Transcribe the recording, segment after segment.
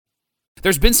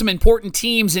There's been some important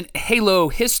teams in Halo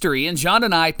history, and John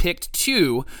and I picked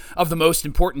two of the most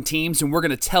important teams, and we're going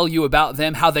to tell you about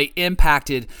them, how they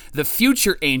impacted the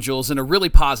future Angels in a really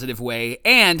positive way.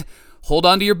 And hold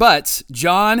on to your butts.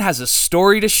 John has a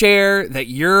story to share that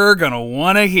you're going to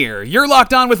want to hear. You're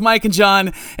Locked On with Mike and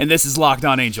John, and this is Locked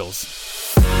On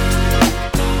Angels.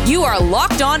 You are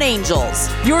Locked On Angels,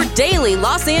 your daily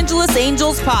Los Angeles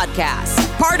Angels podcast.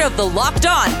 Part of the Locked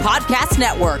On Podcast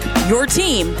Network, your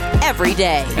team every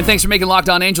day. And thanks for making Locked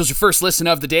On Angels your first listen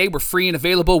of the day. We're free and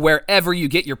available wherever you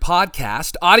get your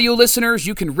podcast. Audio listeners,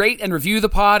 you can rate and review the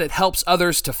pod. It helps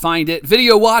others to find it.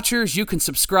 Video watchers, you can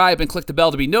subscribe and click the bell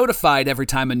to be notified every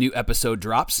time a new episode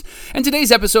drops. And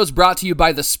today's episode is brought to you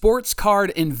by the Sports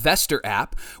Card Investor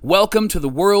app. Welcome to the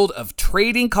world of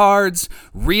trading cards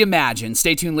reimagined.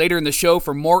 Stay tuned later in the show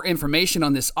for more information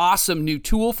on this awesome new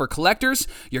tool for collectors.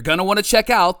 You're going to want to check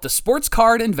out the Sports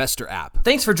Card Investor app.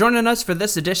 Thanks for joining us for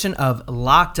this edition of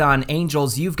Locked On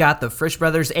Angels. You've got the Frisch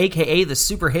Brothers, a.k.a. the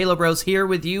Super Halo Bros, here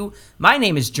with you. My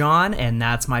name is John, and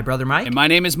that's my brother Mike. And my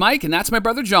name is Mike, and that's my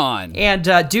brother John.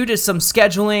 And due to some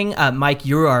scheduling, Mike,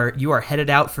 you are headed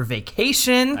out for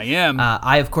vacation. I am.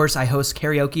 I host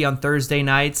karaoke on Thursday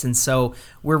nights, and so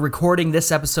we're recording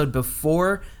this episode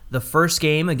before the first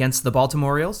game against the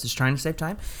Baltimore Orioles, just trying to save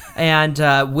time. And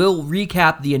we'll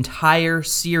recap the entire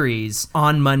series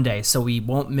on Monday, so we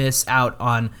won't miss out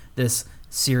on this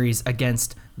series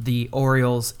against the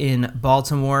Orioles in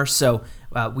Baltimore. So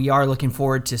we are looking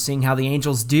forward to seeing how the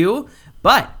Angels do,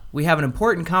 but we have an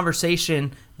important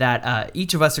conversation that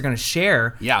each of us are going to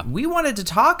share. Yeah. We wanted to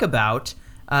talk about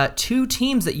two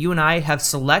teams that you and I have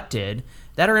selected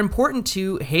that are important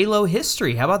to Halo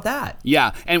history. How about that?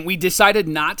 Yeah, and we decided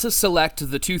not to select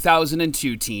the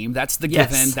 2002 team. That's the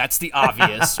given. Yes. That's the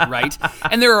obvious, right?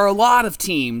 And there are a lot of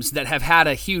teams that have had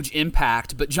a huge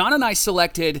impact, but John and I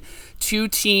selected two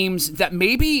teams that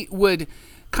maybe would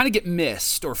kind of get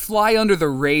missed or fly under the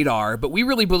radar, but we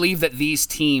really believe that these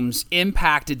teams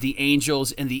impacted the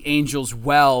Angels and the Angels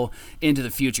well into the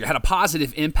future, had a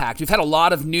positive impact. We've had a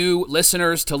lot of new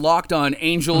listeners to Locked On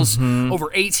Angels,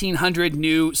 over 1,800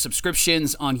 new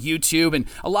subscriptions on YouTube, and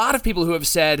a lot of people who have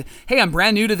said, hey, I'm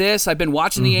brand new to this. I've been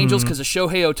watching the Angels because of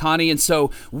Shohei Ohtani, and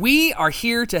so we are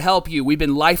here to help you. We've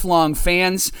been lifelong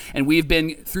fans, and we've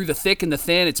been through the thick and the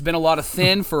thin. It's been a lot of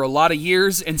thin for a lot of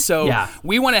years, and so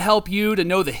we want to help you to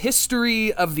know the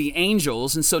history of the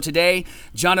Angels. And so today,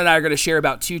 John and I are going to share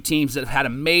about two teams that have had a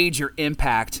major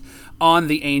impact on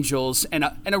the Angels and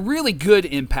a really good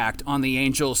impact on the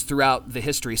Angels throughout the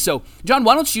history. So, John,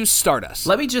 why don't you start us?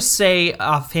 Let me just say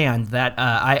offhand that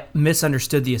I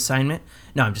misunderstood the assignment.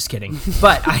 No, I'm just kidding.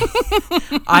 But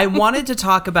I wanted to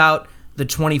talk about the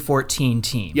 2014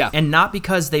 team. Yeah. And not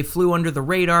because they flew under the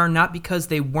radar, not because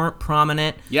they weren't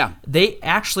prominent. Yeah. They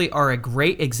actually are a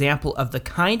great example of the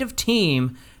kind of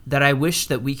team that I wish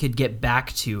that we could get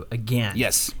back to again.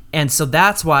 Yes. And so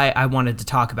that's why I wanted to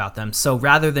talk about them. So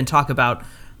rather than talk about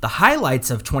the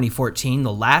highlights of 2014,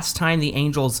 the last time the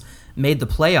Angels made the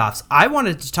playoffs, I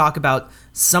wanted to talk about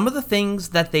some of the things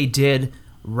that they did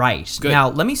right. Good. Now,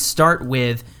 let me start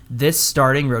with this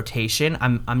starting rotation.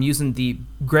 I'm using the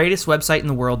greatest website in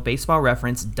the world,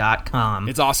 baseballreference.com.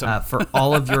 It's awesome. For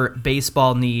all of your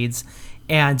baseball needs.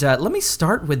 And let me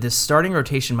start with this starting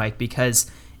rotation, Mike,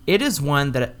 because it is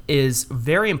one that is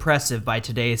very impressive by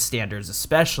today's standards,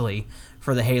 especially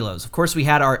for the Halos. Of course, we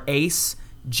had our ace,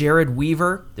 Jared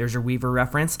Weaver. There's your Weaver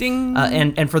reference. Ding.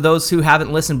 And for those who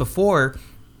haven't listened before,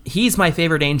 he's my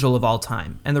favorite Angel of all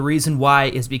time. And the reason why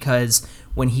is because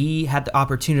when he had the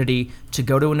opportunity to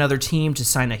go to another team to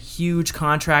sign a huge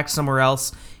contract somewhere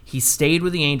else, he stayed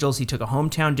with the Angels. He took a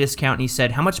hometown discount, and he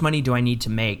said, how much money do I need to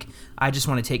make? I just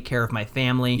want to take care of my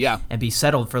family and be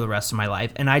settled for the rest of my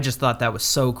life. And I just thought that was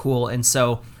so cool. And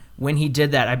so when he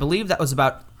did that, I believe that was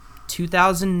about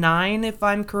 2009, if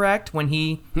I'm correct, when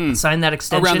he signed that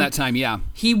extension. Around that time, yeah.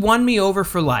 He won me over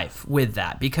for life with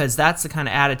that, because that's the kind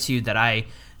of attitude that I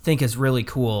think is really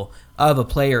cool of a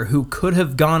player who could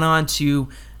have gone on to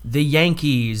the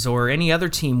Yankees or any other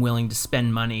team willing to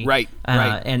spend money. Right.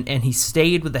 And he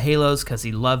stayed with the Halos because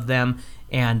he loved them.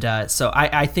 And so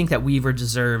I think that Weaver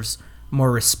deserves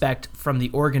more respect from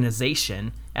the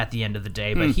organization at the end of the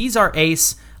day. But he's our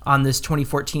ace on this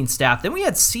 2014 staff. Then we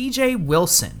had C.J.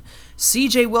 Wilson.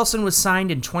 C.J. Wilson was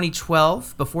signed in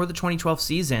 2012, before the 2012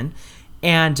 season.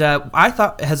 And I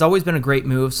thought has always been a great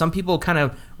move. Some people kind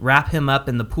of wrap him up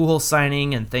in the Pujols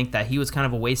signing and think that he was kind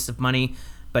of a waste of money.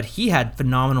 But he had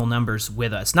phenomenal numbers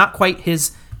with us. Not quite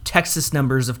his Texas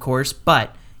numbers, of course,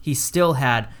 but he still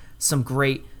had some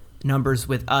great numbers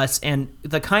with us, and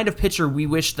the kind of pitcher we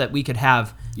wish that we could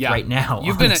have right now.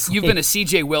 You've been a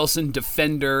CJ Wilson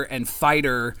defender and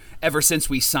fighter ever since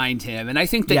we signed him, and I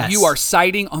think that you are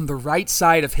siding on the right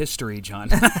side of history, John.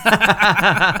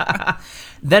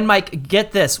 Then, Mike,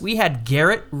 get this. We had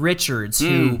Garrett Richards,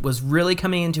 who was really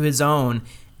coming into his own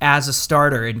as a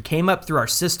starter and came up through our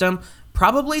system.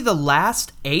 Probably the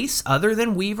last ace other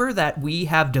than Weaver that we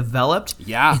have developed in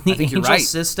the Angels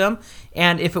system.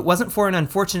 And if it wasn't for an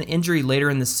unfortunate injury later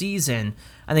in the season,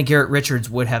 I think Garrett Richards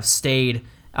would have stayed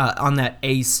on that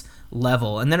ace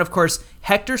level. And then, of course,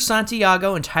 Hector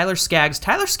Santiago and Tyler Skaggs.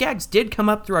 Tyler Skaggs did come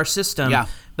up through our system,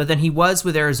 but then he was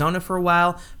with Arizona for a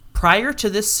while. Prior to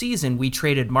this season, we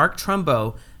traded Mark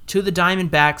Trumbo to the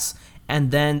Diamondbacks,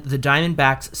 and then the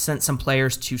Diamondbacks sent some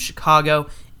players to Chicago.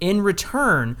 In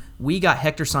return, we got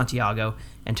Hector Santiago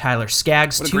and Tyler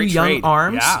Skaggs, two young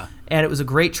arms, and it was a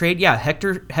great trade. Yeah,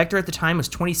 Hector at the time was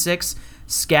 26,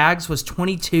 Skaggs was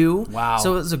 22. Wow.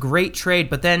 So it was a great trade.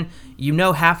 But then,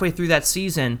 halfway through that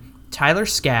season, Tyler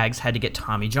Skaggs had to get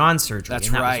Tommy John surgery. That's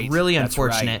and that right. was really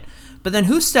unfortunate. But then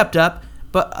who stepped up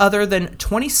but other than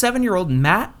 27-year-old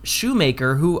Matt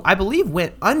Shoemaker, who I believe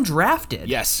went undrafted.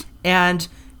 Yes. And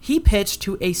he pitched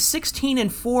to a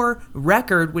 16-4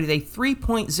 record with a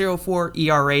 3.04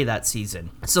 ERA that season.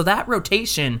 So that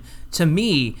rotation, to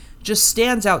me, just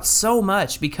stands out so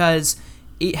much because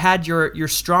it had your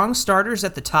strong starters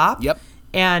at the top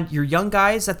and your young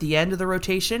guys at the end of the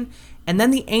rotation. And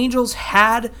then the Angels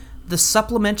had the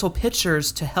supplemental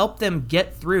pitchers to help them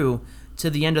get through to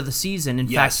the end of the season. In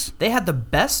fact, they had the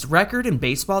best record in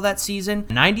baseball that season,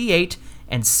 98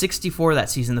 and 64 that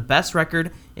season, the best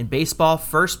record in baseball,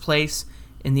 first place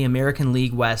in the American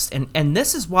League West. And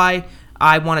this is why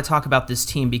I want to talk about this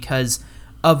team, because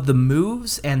of the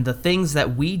moves and the things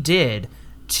that we did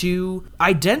to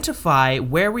identify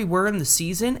where we were in the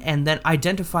season and then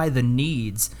identify the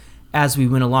needs as we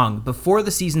went along. Before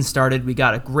the season started, we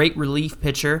got a great relief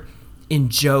pitcher in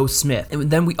Joe Smith. And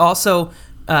then we also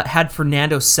had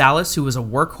Fernando Salas, who was a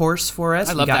workhorse for us.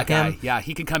 I love that guy. Yeah,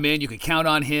 he could come in. You could count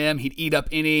on him. He'd eat up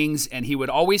innings, and he would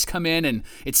always come in, and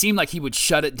it seemed like he would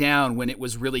shut it down when it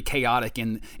was really chaotic.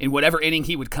 And in whatever inning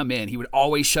he would come in, he would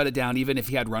always shut it down, even if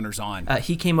he had runners on.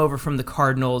 He came over from the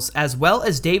Cardinals, as well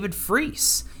as David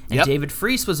Freese. And David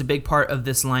Freese was a big part of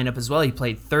this lineup as well. He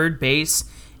played third base,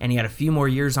 and he had a few more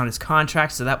years on his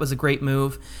contract, so that was a great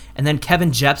move. And then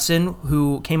Kevin Jepson,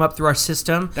 who came up through our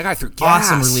system. That guy threw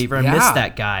gas. Awesome reliever. I missed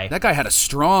that guy. That guy had a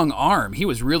strong arm. He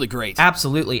was really great.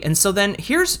 Absolutely. And so then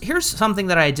here's something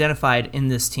that I identified in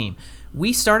this team.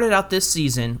 We started out this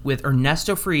season with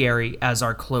Ernesto Frieri as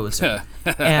our closer.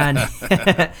 And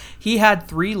he had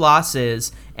 3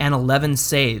 losses and 11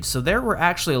 saves. So there were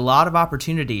actually a lot of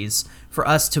opportunities for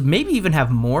us to maybe even have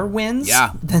more wins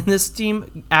than this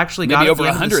team actually got. Maybe over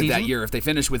 100 that year if they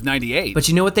finished with 98. But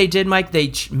you know what they did, Mike?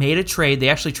 They made a trade. They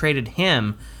actually traded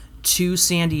him to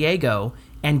San Diego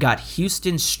and got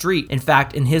Houston Street. In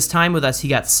fact, in his time with us, he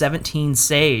got 17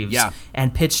 saves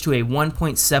and pitched to a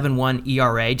 1.71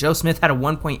 ERA. Joe Smith had a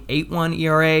 1.81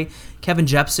 ERA. Kevin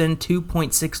Jepson,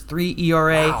 2.63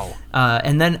 ERA. Wow.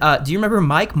 And then, do you remember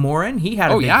Mike Morin? He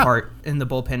had a big part in the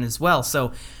bullpen as well.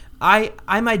 So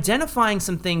I'm identifying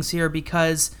some things here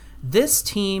because this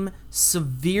team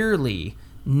severely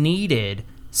needed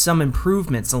some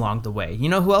improvements along the way. You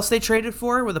know who else they traded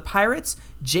for with the Pirates?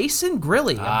 Jason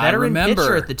Grilli, a veteran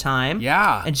pitcher at the time.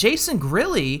 Yeah. And Jason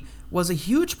Grilli was a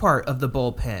huge part of the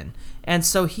bullpen. And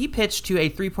so he pitched to a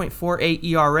 3.48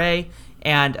 ERA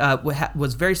and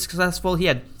was very successful. He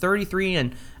had 33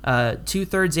 and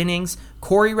 2/3 innings.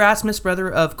 Corey Rasmus, brother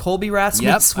of Colby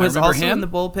Rasmus, was also in the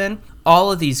bullpen.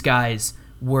 All of these guys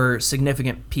were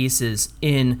significant pieces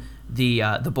in the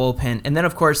bullpen. And then,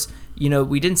 of course,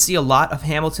 we didn't see a lot of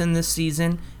Hamilton this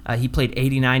season. He played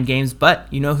 89 games, but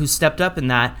you know who stepped up in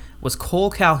that was Cole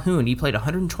Calhoun. He played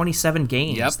 127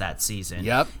 games that season.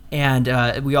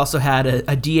 And we also had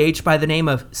a DH by the name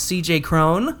of C.J.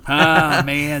 Cron. Ah,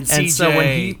 man, C.J. And so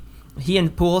when he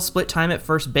and Poole split time at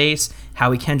first base,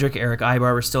 Howie Kendrick, Eric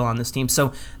Ibar were still on this team.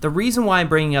 So the reason why I'm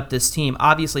bringing up this team,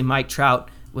 obviously Mike Trout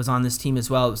was on this team as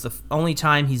well. It was the only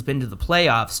time he's been to the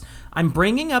playoffs. I'm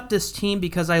bringing up this team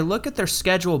because I look at their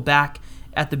schedule back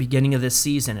at the beginning of this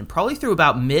season, and probably through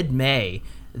about mid-May,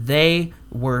 they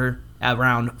were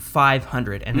around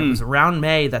 500, and it was around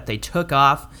May that they took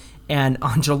off. And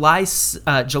on July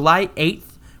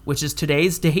 8th, which is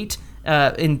today's date,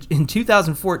 in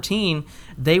 2014,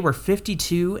 they were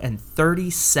 52 and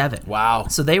 37. Wow!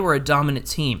 So they were a dominant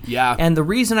team. Yeah. And the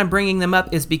reason I'm bringing them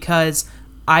up is because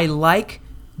I like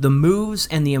the moves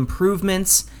and the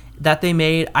improvements that they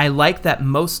made. I like that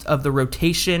most of the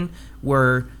rotation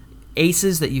were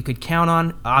aces that you could count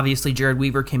on. Obviously, Jared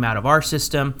Weaver came out of our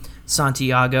system.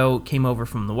 Santiago came over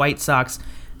from the White Sox.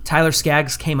 Tyler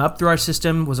Skaggs came up through our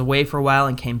system, was away for a while,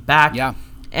 and came back. Yeah.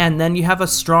 And then you have a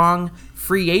strong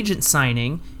free agent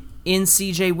signing in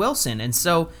C.J. Wilson.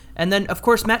 And then, of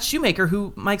course, Matt Shoemaker,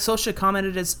 who Mike Scioscia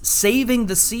commented as saving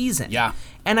the season. Yeah.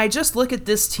 And I just look at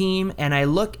this team, and I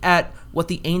look at what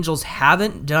the Angels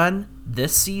haven't done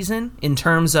this season in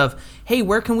terms of, hey,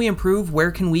 where can we improve?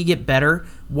 Where can we get better?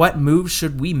 What moves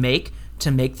should we make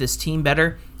to make this team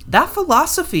better? That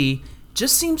philosophy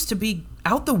just seems to be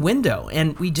out the window,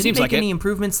 and we didn't make any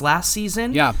improvements last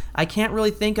season. Yeah. I can't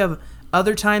really think of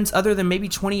other times other than maybe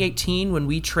 2018 when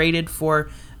we traded for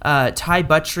Ty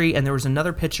Buttrey, and there was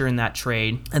another pitcher in that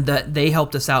trade, and that they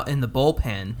helped us out in the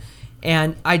bullpen.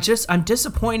 And I'm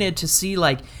disappointed to see,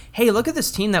 like, hey, look at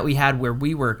this team that we had where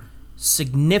we were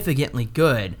significantly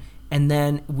good, and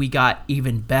then we got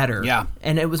even better. Yeah.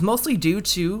 And it was mostly due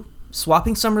to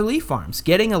swapping some relief arms,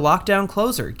 getting a lockdown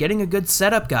closer, getting a good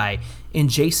setup guy in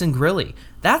Jason Grilli.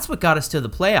 That's what got us to the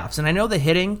playoffs. And I know the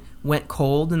hitting went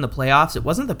cold in the playoffs. It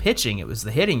wasn't the pitching, it was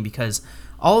the hitting, because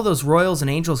all of those Royals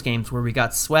and Angels games where we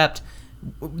got swept,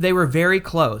 they were very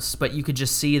close, but you could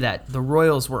just see that the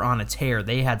Royals were on a tear.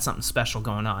 They had something special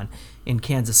going on in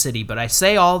Kansas City. But I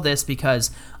say all this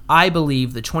because I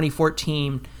believe the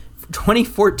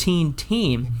 2014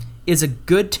 team is a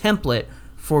good template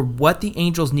for what the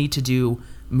Angels need to do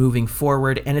moving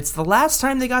forward, and it's the last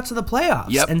time they got to the playoffs.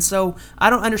 Yep. And so I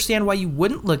don't understand why you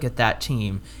wouldn't look at that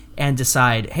team and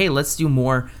decide, hey, let's do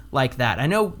more like that. I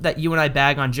know that you and I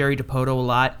bag on Jerry Dipoto a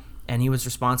lot, and he was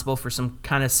responsible for some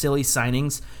kind of silly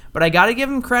signings, but I got to give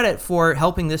him credit for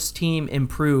helping this team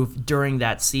improve during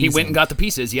that season. He went and got the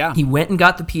pieces, yeah. He went and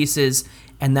got the pieces,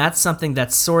 and that's something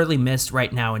that's sorely missed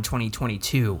right now in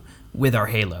 2022 with our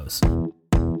Halos.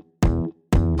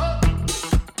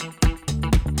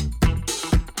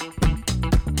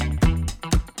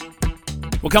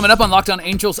 Well, coming up on Locked On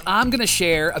Angels, I'm going to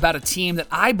share about a team that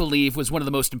I believe was one of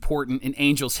the most important in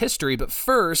Angels history. But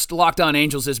first, Locked On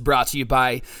Angels is brought to you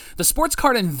by the Sports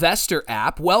Card Investor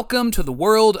app. Welcome to the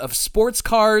world of sports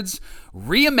cards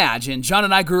reimagined. John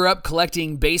and I grew up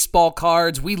collecting baseball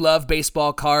cards. We love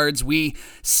baseball cards. We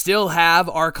still have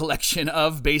our collection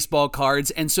of baseball cards.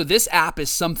 And so this app is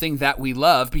something that we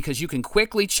love because you can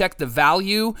quickly check the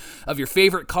value of your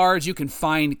favorite cards. You can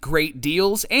find great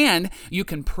deals, and you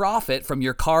can profit from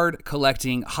your card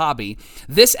collecting hobby.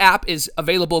 This app is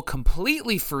available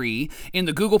completely free in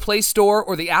the Google Play Store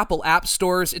or the Apple App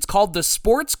Stores. It's called the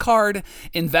Sports Card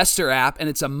Investor app, and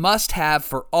it's a must-have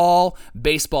for all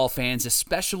baseball fans,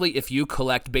 especially if you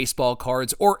collect baseball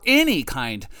cards or any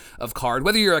kind of card.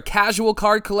 Whether you're a casual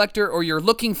card collector or you're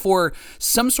looking for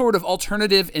some sort of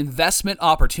alternative investment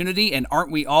opportunity, and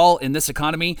aren't we all in this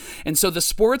economy? And so the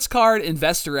Sports Card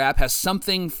Investor app has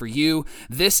something for you.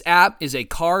 This app is a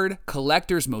card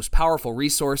collector's most powerful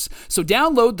resource. So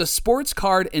download the Sports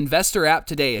Card Investor app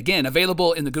today. Again,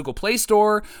 available in the Google Play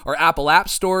Store or Apple App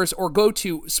Stores, or go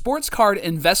to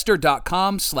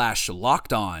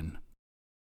sportscardinvestor.com/lockedon.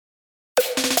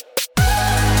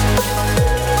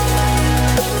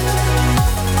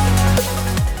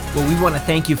 Well, we want to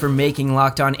thank you for making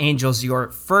Locked On Angels your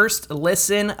first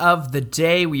listen of the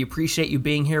day. We appreciate you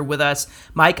being here with us.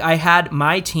 Mike, I had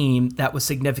my team that was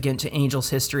significant to Angels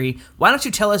history. Why don't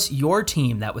you tell us your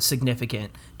team that was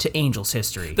significant to Angels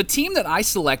history? The team that I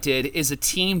selected is a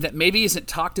team that maybe isn't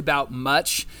talked about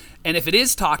much. And if it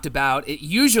is talked about, it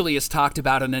usually is talked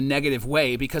about in a negative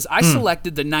way, because I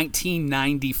selected the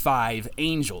 1995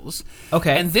 Angels.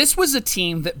 Okay. And this was a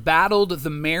team that battled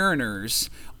the Mariners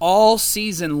all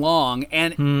season long,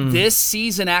 and this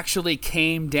season actually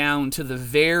came down to the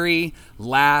very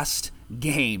last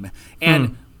game.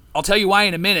 And I'll tell you why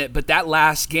in a minute, but that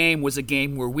last game was a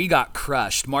game where we got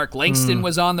crushed. Mark Langston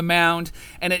was on the mound,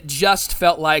 and it just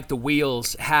felt like the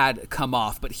wheels had come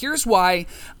off. But here's why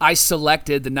I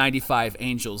selected the 95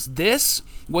 Angels. This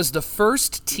was the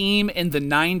first team in the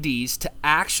 90s to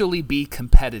actually be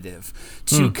competitive,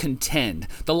 to contend.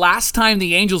 The last time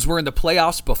the Angels were in the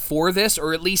playoffs before this,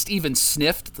 or at least even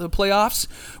sniffed the playoffs,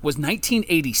 was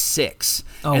 1986.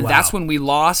 And that's when we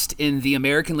lost in the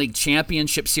American League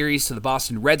Championship Series to the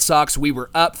Boston Red Sox. We were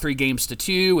up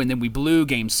 3-2, and then we blew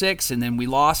Game 6, and then we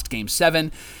lost Game 7.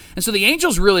 And so the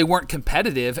Angels really weren't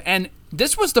competitive, and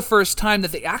this was the first time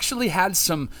that they actually had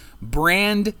some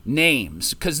brand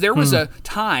names, because there was a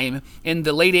time in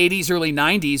the late 80s, early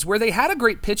 90s where they had a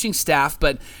great pitching staff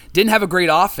but didn't have a great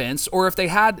offense, or if they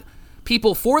had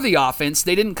people for the offense,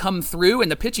 they didn't come through, and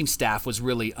the pitching staff was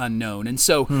really unknown. And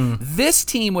so this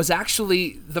team was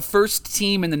actually the first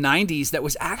team in the 90s that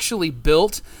was actually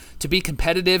built to be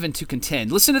competitive and to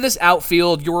contend. Listen to this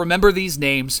outfield. You'll remember these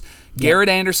names. Garrett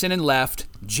Anderson in left,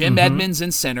 Jim Edmonds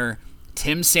in center,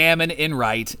 Tim Salmon in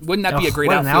right. Wouldn't that be a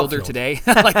great outfielder today?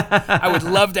 I would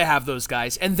love to have those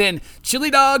guys. And then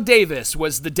Chili Dog Davis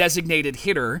was the designated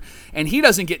hitter, and he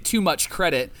doesn't get too much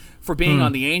credit for being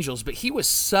on the Angels, but he was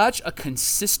such a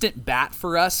consistent bat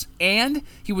for us, and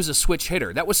he was a switch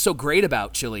hitter. That was so great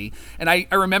about Chili. And I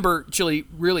remember Chili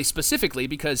really specifically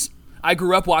because I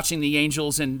grew up watching the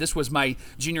Angels, and this was my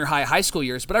junior high school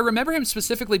years, but I remember him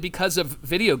specifically because of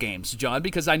video games, John,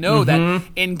 because I know that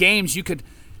in games you could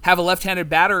have a left-handed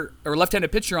batter or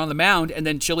left-handed pitcher on the mound, and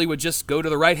then Chili would just go to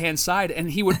the right-hand side,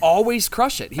 and he would always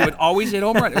crush it. He would always hit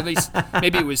home run. Or at least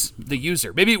maybe it was the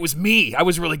user. Maybe it was me. I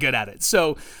was really good at it.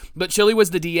 But Chili was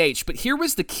the DH. But here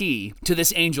was the key to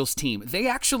this Angels team. They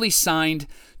actually signed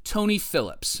Tony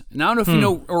Phillips. And I don't know if you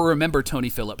know or remember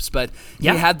Tony Phillips, but he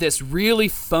had this really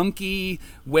funky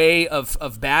way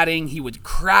of batting. He would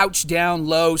crouch down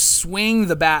low, swing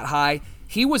the bat high.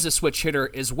 He was a switch hitter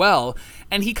as well,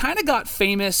 and he kind of got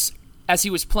famous as he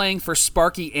was playing for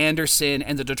Sparky Anderson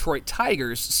and the Detroit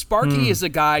Tigers. Sparky is a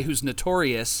guy who's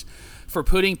notorious for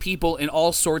putting people in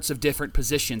all sorts of different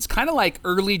positions, kind of like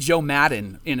early Joe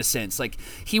Madden in a sense. Like,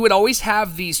 he would always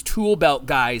have these tool belt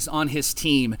guys on his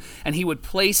team, and he would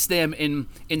place them in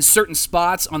certain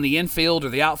spots on the infield or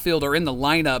the outfield or in the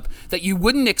lineup that you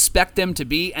wouldn't expect them to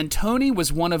be, and Tony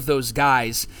was one of those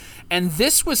guys. And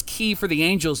this was key for the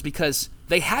Angels because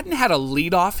they hadn't had a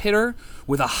leadoff hitter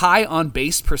with a high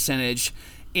on-base percentage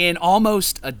in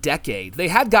almost a decade. They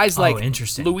had guys like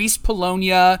Luis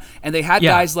Polonia, and they had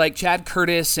guys like Chad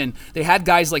Curtis, and they had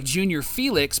guys like Junior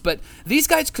Felix, but these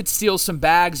guys could steal some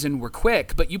bags and were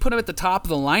quick, but you put them at the top of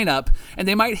the lineup, and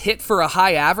they might hit for a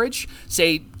high average,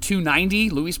 say 290.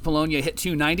 Luis Polonia hit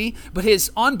 290, but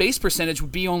his on-base percentage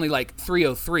would be only like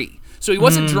 303. So he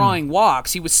wasn't drawing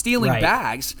walks. He was stealing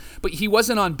bags, but he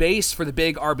wasn't on base for the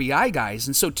big RBI guys.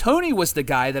 And so Tony was the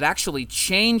guy that actually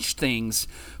changed things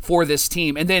for this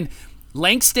team. And then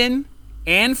Langston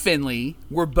and Finley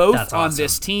were both on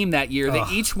this team that year. They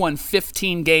each won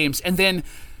 15 games. And then,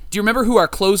 do you remember who our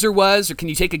closer was? Or can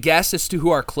you take a guess as to who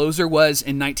our closer was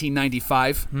in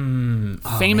 1995?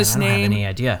 Famous name. I don't have any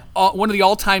idea. One of the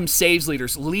all-time saves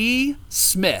leaders, Lee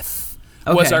Smith.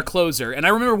 Was our closer. And I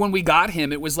remember when we got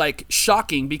him, it was like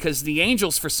shocking because the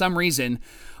Angels, for some reason,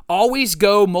 always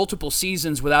go multiple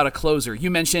seasons without a closer. You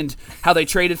mentioned how they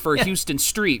traded for Houston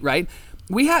Street, right?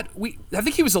 I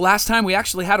think he was the last time we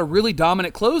actually had a really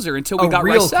dominant closer until we got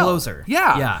real Rysel. Closer.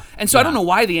 Yeah. And so I don't know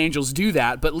why the Angels do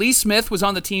that, but Lee Smith was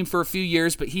on the team for a few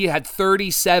years, but he had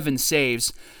 37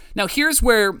 saves. Now, here's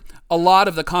where a lot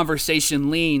of the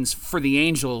conversation leans for the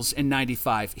Angels in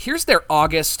 95. Here's their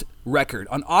August record.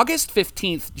 On August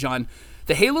 15th, John,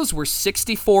 the Halos were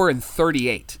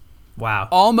 64-38. Wow.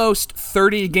 Almost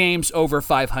 30 games over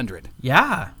 500.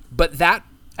 Yeah. But at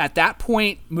that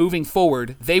point, moving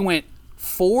forward, they went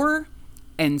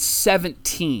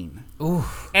 4-17. Ooh.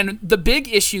 And the big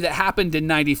issue that happened in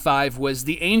 95 was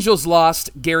the Angels lost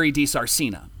Gary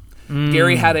DiSarcina.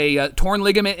 Gary had a torn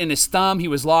ligament in his thumb. He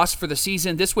was lost for the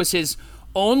season. This was his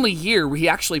only year where he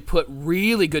actually put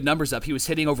really good numbers up. He was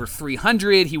hitting over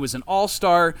 300. He was an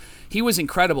all-star. He was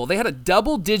incredible. They had a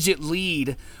double-digit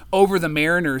lead over the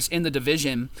Mariners in the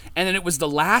division, and then it was the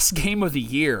last game of the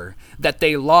year that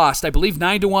they lost. I believe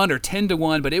 9-1 or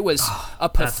 10-1, but it was a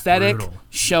pathetic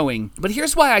showing. But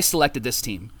here's why I selected this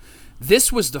team.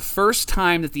 This was the first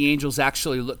time that the Angels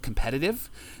actually looked competitive.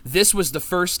 This was the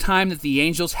first time that the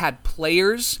Angels had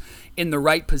players in the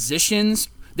right positions.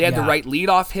 They had the right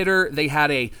leadoff hitter. They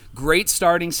had a great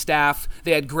starting staff.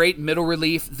 They had great middle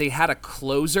relief. They had a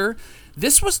closer.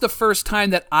 This was the first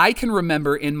time that I can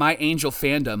remember in my Angel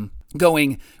fandom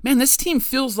going, man, this team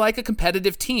feels like a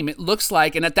competitive team. It looks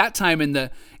like, and at that time in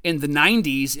the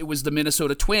 90s, it was the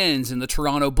Minnesota Twins and the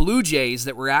Toronto Blue Jays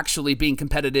that were actually being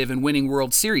competitive and winning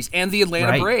World Series, and the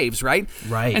Atlanta Braves, right?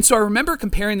 Right. And so I remember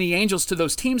comparing the Angels to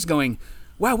those teams going,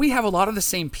 wow, we have a lot of the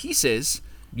same pieces.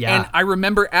 Yeah. And I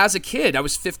remember as a kid, I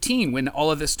was 15 when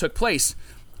all of this took place,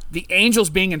 the Angels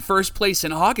being in first place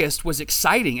in August was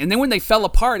exciting. And then when they fell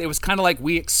apart, it was kind of like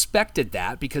we expected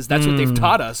that because that's what they've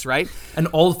taught us, right? An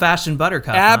old-fashioned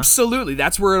buttercup. Absolutely. Huh?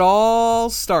 That's where it all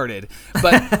started.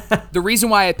 But the reason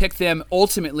why I picked them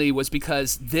ultimately was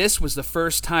because this was the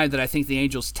first time that I think the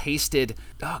Angels tasted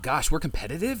oh gosh, we're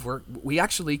competitive. We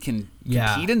actually can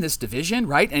compete in this division,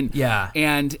 right? And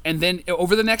and then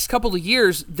over the next couple of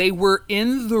years, they were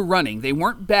in the running. They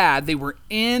weren't bad. They were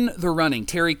in the running.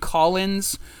 Terry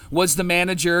Collins was the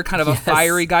manager, kind of a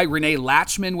fiery guy. Renee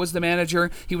Latchman was the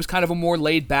manager. He was kind of a more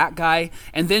laid-back guy.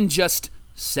 And then just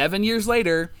 7 years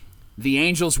later, the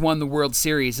Angels won the World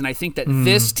Series, and I think that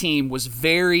this team was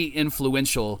very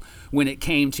influential when it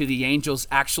came to the Angels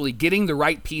actually getting the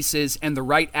right pieces and the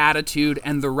right attitude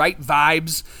and the right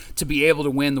vibes to be able to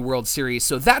win the World Series.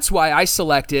 So that's why I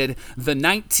selected the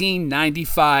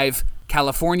 1995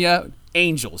 California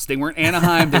Angels. They weren't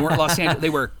Anaheim, they weren't Los Angeles, they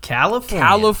were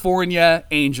California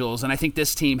Angels, and I think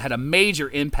this team had a major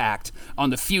impact on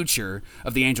the future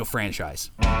of the Angel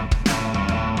franchise.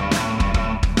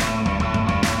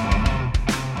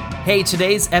 Hey,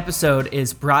 today's episode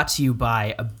is brought to you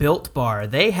by Built Bar.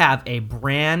 They have a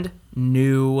brand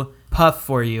new puff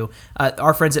for you.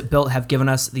 Our friends at Built have given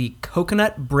us the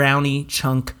Coconut Brownie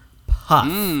Chunk Puff.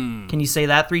 Can you say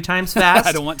that 3 times fast?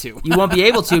 I don't want to. You won't be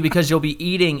able to because you'll be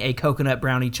eating a Coconut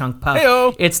Brownie Chunk Puff.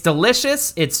 Hey-o. It's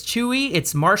delicious, it's chewy,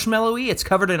 it's marshmallowy, it's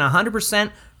covered in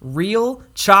 100% real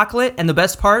chocolate, and the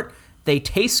best part, they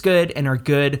taste good and are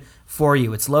good for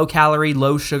you. It's low calorie,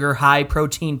 low sugar, high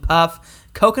protein puff.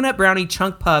 Coconut Brownie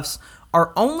Chunk Puffs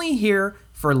are only here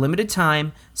for a limited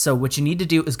time, so what you need to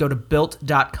do is go to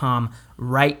Built.com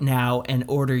right now and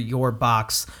order your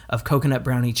box of Coconut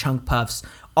Brownie Chunk Puffs.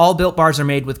 All Built Bars are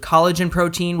made with collagen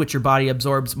protein, which your body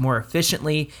absorbs more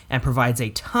efficiently and provides a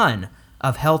ton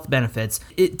of health benefits.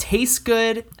 It tastes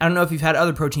good. I don't know if you've had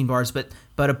other protein bars, but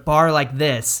a bar like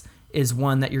this is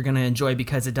one that you're going to enjoy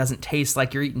because it doesn't taste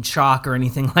like you're eating chalk or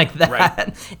anything like that.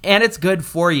 Right. And it's good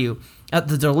for you.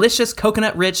 The delicious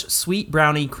coconut-rich, sweet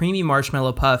brownie, creamy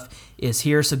marshmallow puff is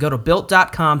here. So go to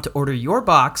Built.com to order your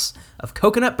box of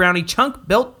Coconut Brownie Chunk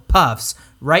Built Puffs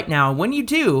right now. When you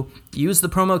do, use the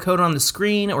promo code on the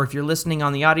screen, or if you're listening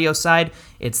on the audio side,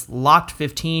 it's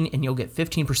LOCKED15, and you'll get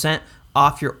 15%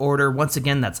 off your order. Once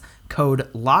again, that's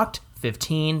code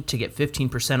LOCKED15 to get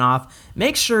 15% off.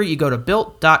 Make sure you go to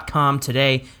Built.com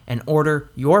today and order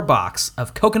your box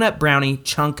of Coconut Brownie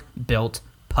Chunk Built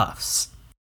Puffs.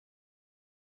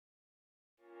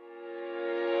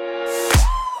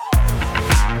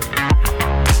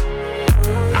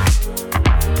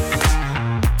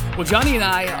 Well, Johnny and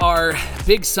I are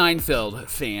big Seinfeld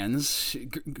fans.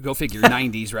 Go figure,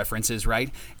 90s references,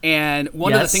 right? And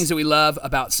one of the things that we love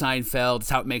about Seinfeld is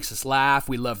how it makes us laugh.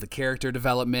 We love the character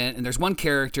development. And there's one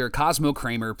character, Cosmo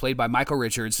Kramer, played by Michael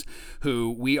Richards,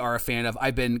 who we are a fan of.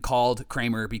 I've been called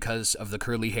Kramer because of the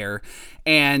curly hair.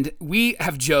 And we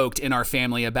have joked in our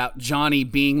family about Johnny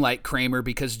being like Kramer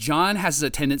because John has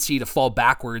a tendency to fall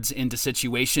backwards into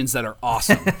situations that are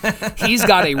awesome. He's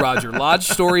got a Roger Lodge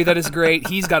story that is great.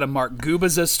 He's got a Mark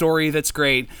Gubaza story that's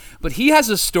great. But he has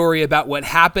a story about what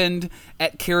happened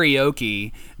at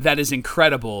karaoke that is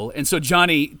incredible. And so,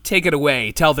 Johnny, take it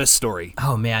away. Tell this story.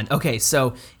 Oh, man. Okay,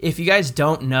 so if you guys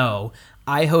don't know,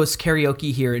 I host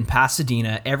karaoke here in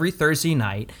Pasadena every Thursday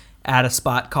night at a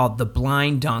spot called The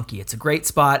Blind Donkey. It's a great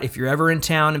spot. If you're ever in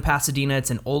town in Pasadena, it's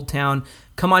an old town.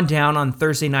 Come on down on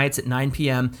Thursday nights at 9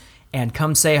 p.m. and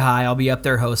come say hi. I'll be up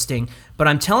there hosting. But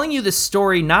I'm telling you this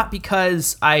story not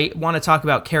because I want to talk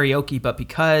about karaoke, but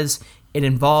because it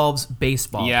involves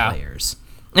baseball players.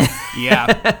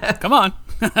 Yeah. Come on.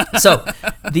 So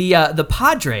the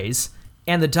Padres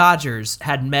and the Dodgers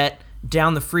had met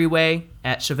down the freeway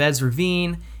at Chavez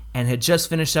Ravine and had just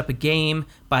finished up a game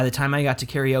by the time I got to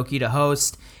karaoke to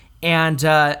host. And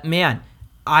man,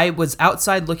 I was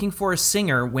outside looking for a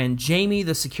singer when Jamie,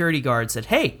 the security guard, said,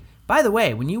 "Hey, by the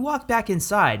way, when you walk back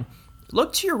inside,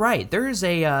 look to your right. There's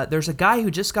a guy who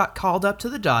just got called up to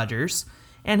the Dodgers,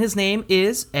 and his name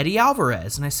is Eddie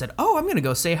Alvarez." And I said, "Oh, I'm going to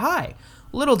go say hi."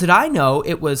 Little did I know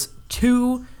it was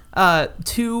two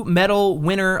medal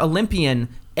winner Olympian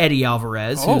Eddie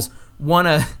Alvarez, who's won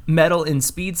a medal in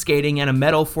speed skating and a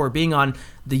medal for being on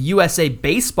the USA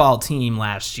baseball team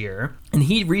last year. And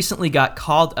he recently got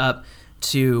called up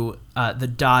to the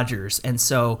Dodgers. And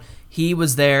so he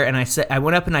was there, and I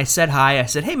went up and I said hi. I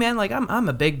said, "Hey man, like I'm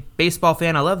a big baseball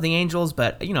fan. I love the Angels,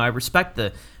 but I respect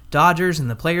the Dodgers and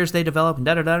the players they develop and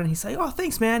da-da-da." And he's like, "Oh,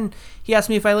 thanks, man." He asked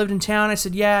me if I lived in town. I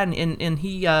said, "Yeah." And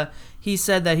he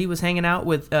said that he was hanging out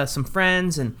with some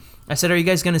friends, and I said, "Are you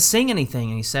guys going to sing anything?"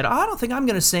 And he said, "Oh, I don't think I'm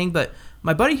going to sing, but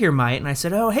my buddy here might." And I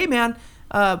said, "Oh, hey, man,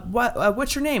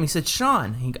 what's your name?" He said,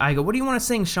 "Sean." I go, "What do you want to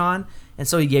sing, Sean?" And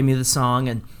so he gave me the song,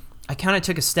 and I kind of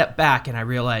took a step back, and I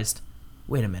realized,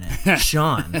 wait a minute,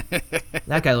 Sean,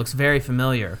 that guy looks very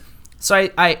familiar. So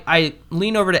I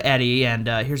lean over to Eddie, and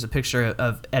here's a picture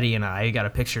of Eddie and I. We got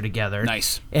a picture together.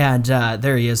 Nice. And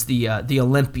there he is, the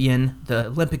Olympian, the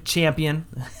Olympic champion,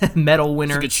 medal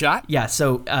winner. That's a good shot. Yeah,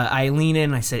 so I lean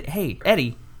in and I said, hey,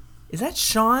 Eddie, is that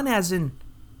Sean as in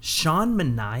Sean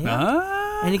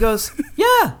Manaea? And he goes,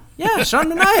 yeah,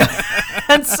 Sean Manaea.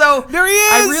 And so there he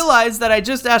is. I realized that I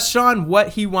just asked Sean what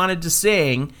he wanted to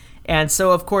sing. And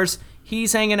so, of course,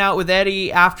 he's hanging out with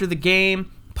Eddie after the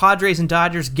game. Padres and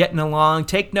Dodgers getting along.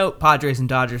 Take note, Padres and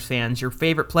Dodgers fans, your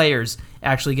favorite players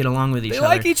actually get along with each other. They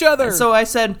like each other. And so I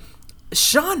said,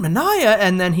 Sean Manaea,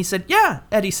 and then he said, yeah.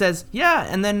 Eddie says, yeah,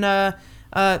 and then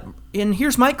and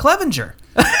here's Mike Clevenger.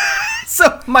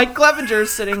 So Mike Clevenger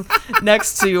is sitting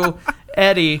next to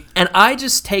Eddie, and I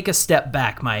just take a step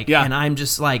back, Mike, and I'm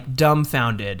just like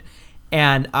dumbfounded.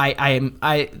 And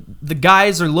the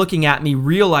guys are looking at me,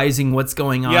 realizing what's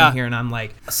going on here, and I'm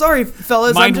like, sorry,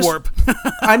 fellas, warp.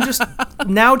 I'm just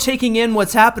now taking in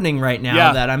what's happening right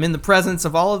now, that I'm in the presence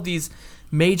of all of these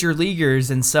major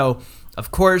leaguers. And so,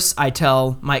 of course, I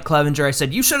tell Mike Clevenger, I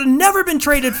said, you should have never been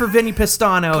traded for Vinny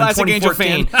Pistano Classic in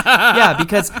 2014. Angel fan. Yeah,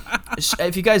 because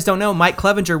if you guys don't know, Mike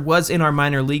Clevenger was in our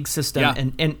minor league system. Yeah.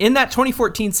 And in that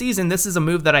 2014 season, this is a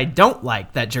move that I don't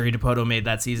like that Jerry Dipoto made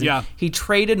that season. Yeah. He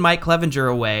traded Mike Clevenger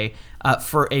away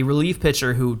for a relief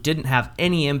pitcher who didn't have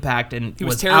any impact and he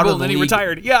was out terrible, of and the then league. he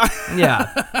retired. Yeah.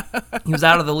 Yeah. He was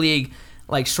out of the league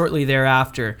like shortly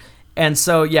thereafter. And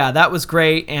so, yeah, that was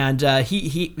great, and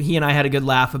he and I had a good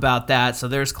laugh about that. So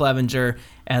there's Clevenger,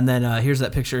 and then here's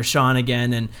that picture of Sean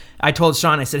again. And I told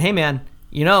Sean, I said, hey, man,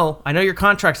 I know your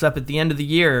contract's up at the end of the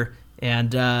year,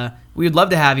 and we would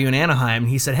love to have you in Anaheim.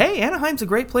 And he said, hey, Anaheim's a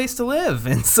great place to live.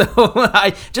 And so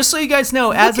just so you guys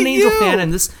know, as an Angel fan,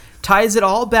 and this ties it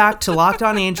all back to Locked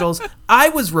On Angels, I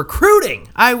was recruiting.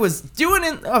 I was putting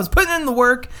in the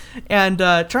work and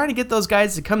trying to get those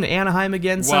guys to come to Anaheim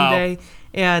again someday.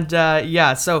 And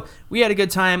so we had a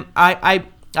good time. I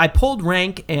pulled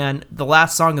rank, and the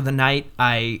last song of the night,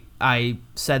 I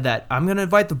said that I'm going to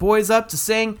invite the boys up to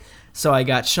sing. So I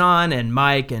got Sean and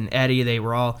Mike and Eddie. They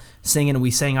were all singing, and we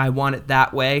sang I Want It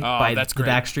That Way by the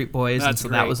Backstreet Boys. And so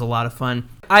that was a lot of fun.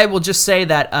 I will just say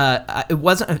that it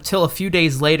wasn't until a few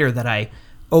days later that I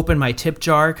opened my tip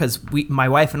jar, because my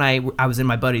wife and I was in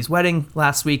my buddy's wedding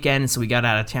last weekend, so we got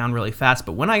out of town really fast.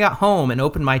 But when I got home and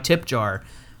opened my tip jar,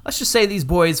 let's just say these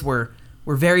boys were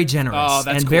very generous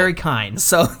and very kind.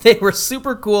 So they were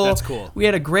super cool. That's cool. We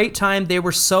had a great time. They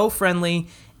were so friendly,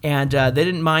 and they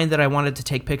didn't mind that I wanted to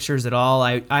take pictures at all.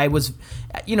 I was,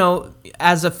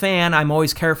 as a fan, I'm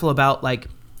always careful about like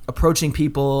approaching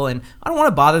people, and I don't want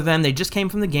to bother them. They just came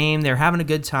from the game. They're having a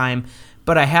good time.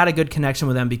 But I had a good connection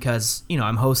with them because,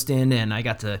 I'm hosting, and I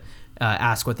got to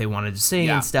ask what they wanted to sing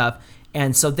and stuff.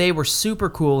 And so they were super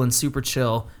cool and super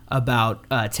chill about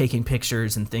taking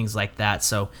pictures and things like that.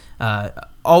 So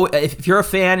if you're a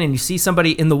fan and you see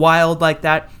somebody in the wild like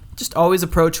that, just always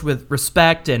approach with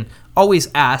respect and always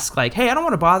ask, like, hey, I don't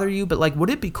want to bother you, but like, would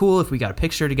it be cool if we got a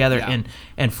picture together? Yeah.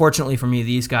 And fortunately for me,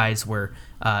 these guys were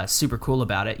super cool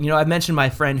about it. I mentioned my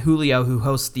friend Julio, who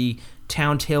hosts the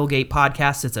Town Tailgate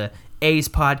podcast. It's a A's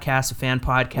podcast, a fan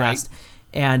podcast. Right.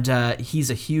 And he's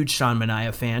a huge Sean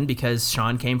Manaea fan because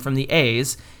Sean came from the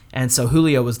A's. And so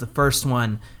Julio was the first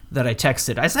one that I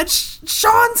texted. I said,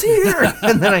 Sean's here!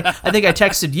 And then I think I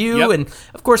texted you. Yep. And,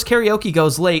 of course, karaoke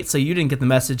goes late, so you didn't get the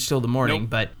message till the morning. Nope.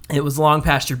 But it was long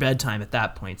past your bedtime at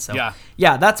that point. So,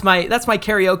 yeah, that's my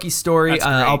karaoke story.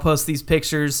 I'll post these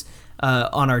pictures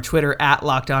on our Twitter at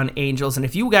Locked On Angels. And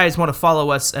if you guys want to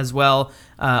follow us as well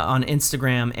on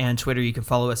Instagram and Twitter, you can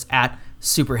follow us at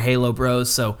Super Halo Bros.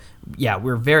 So yeah,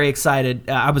 we're very excited.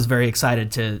 I was very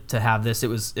excited to have this. It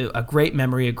was a great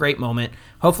memory, a great moment.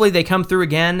 Hopefully they come through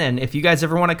again. And if you guys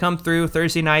ever want to come through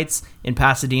Thursday nights in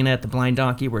Pasadena at the Blind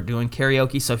Donkey, we're doing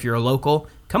karaoke. So if you're a local,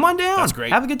 come on down. That's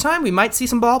great. Have a good time. We might see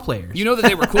some ball players. You know that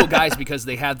they were cool guys because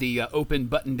they had the open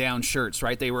button-down shirts,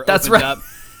 right? They were That's opened right. up.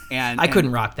 And I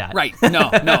couldn't rock that. Right.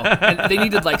 No. And they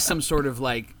needed like some sort of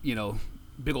like,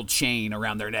 big old chain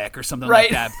around their neck or something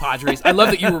like that. Padres. I love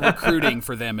that you were recruiting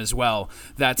for them as well.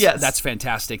 That's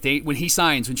fantastic. When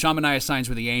Sean Manaea signs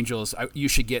with the Angels, you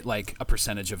should get like a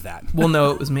percentage of that. Well, no,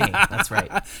 it was me. That's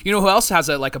right. You know who else has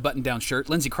a button-down shirt?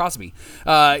 Lindsey Crosby.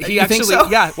 You think so?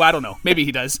 Yeah. Well, I don't know. Maybe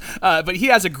he does. But he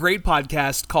has a great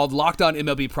podcast called Locked On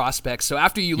MLB Prospects. So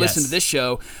after you listen to this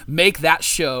show, make that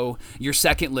show your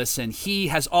second listen. He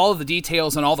has all of the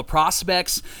details on all the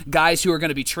prospects, guys who are going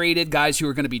to be traded, guys who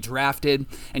are going to be drafted.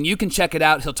 And you can check it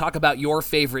out. He'll talk about your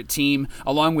favorite team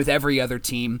along with every other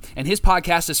team. And his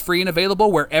podcast is free and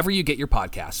available wherever you get your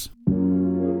podcasts.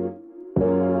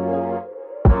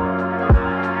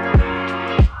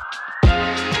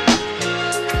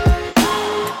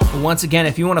 Once again,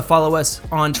 if you want to follow us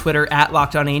on Twitter at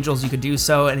Locked On Angels, you could do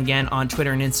so. And again, on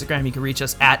Twitter and Instagram, you can reach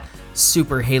us at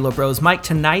Super Halo Bros. Mike,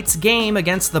 tonight's game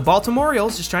against the Baltimore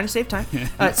Orioles, just trying to save time,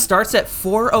 starts at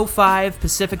 4:05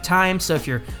 Pacific time. So if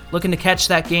you're looking to catch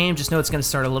that game, just know it's going to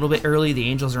start a little bit early. The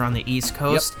Angels are on the East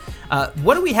Coast. Yep.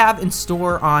 What do we have in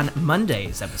store on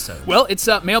Monday's episode? Well, it's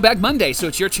Mailbag Monday, so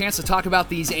it's your chance to talk about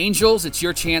these Angels. It's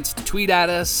your chance to tweet at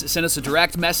us, send us a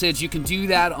direct message. You can do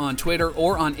that on Twitter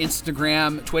or on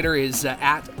Instagram. Twitter is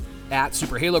at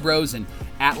Super Halo Bros and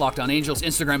at Locked On Angels.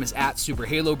 Instagram is at Super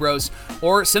Halo Bros.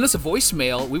 Or send us a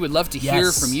voicemail. We would love to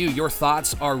hear from you. Your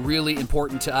thoughts are really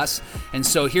important to us. And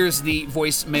so here's the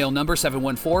voicemail number,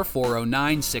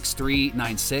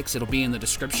 714-409-6396. It'll be in the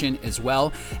description as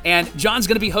well. And John's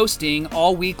going to be hosting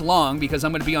all week long because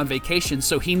I'm going to be on vacation.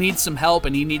 So he needs some help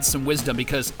and he needs some wisdom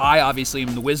because I obviously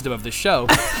am the wisdom of the show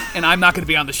and I'm not going to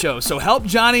be on the show. So help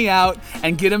Johnny out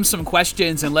and get him some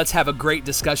questions and let's have a great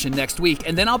discussion next week.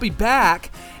 And then I'll be back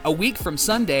a week from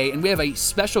Sunday, and we have a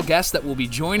special guest that will be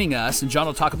joining us, and John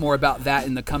will talk more about that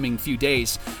in the coming few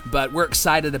days, but we're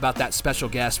excited about that special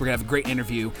guest. We're going to have a great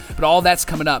interview, but all that's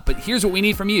coming up. But here's what we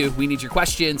need from you. We need your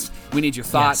questions. We need your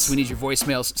thoughts. We need your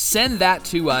voicemails. Send that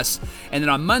to us, and then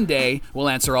on Monday, we'll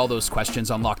answer all those questions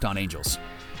on Locked On Angels.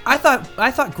 I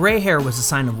thought gray hair was a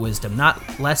sign of wisdom, not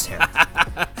less hair.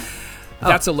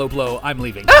 That's a low blow. I'm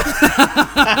leaving. Meet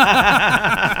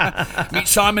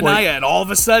Sean Manaea, and all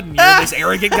of a sudden, you're this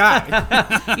arrogant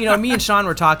guy. Me and Sean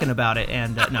were talking about it,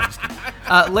 and no, just kidding.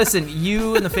 Listen,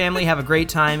 you and the family have a great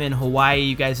time in Hawaii.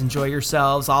 You guys enjoy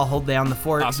yourselves. I'll hold down the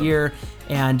fort here,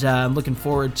 and I'm looking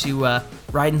forward to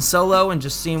riding solo and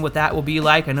just seeing what that will be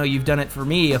like. I know you've done it for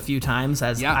me a few times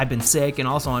as I've been sick and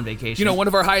also on vacation. One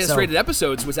of our highest rated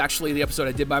episodes was actually the episode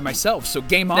I did by myself. So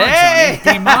game on, Johnny.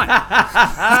 Game on.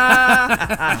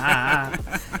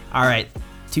 All right.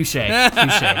 Touche.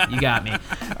 You got me.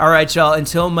 All right, y'all.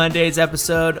 Until Monday's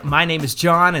episode, my name is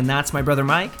John, and that's my brother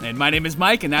Mike. And my name is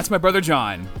Mike, and that's my brother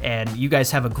John. And you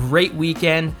guys have a great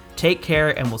weekend. Take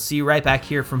care, and we'll see you right back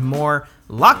here for more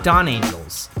Locked On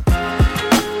Angels.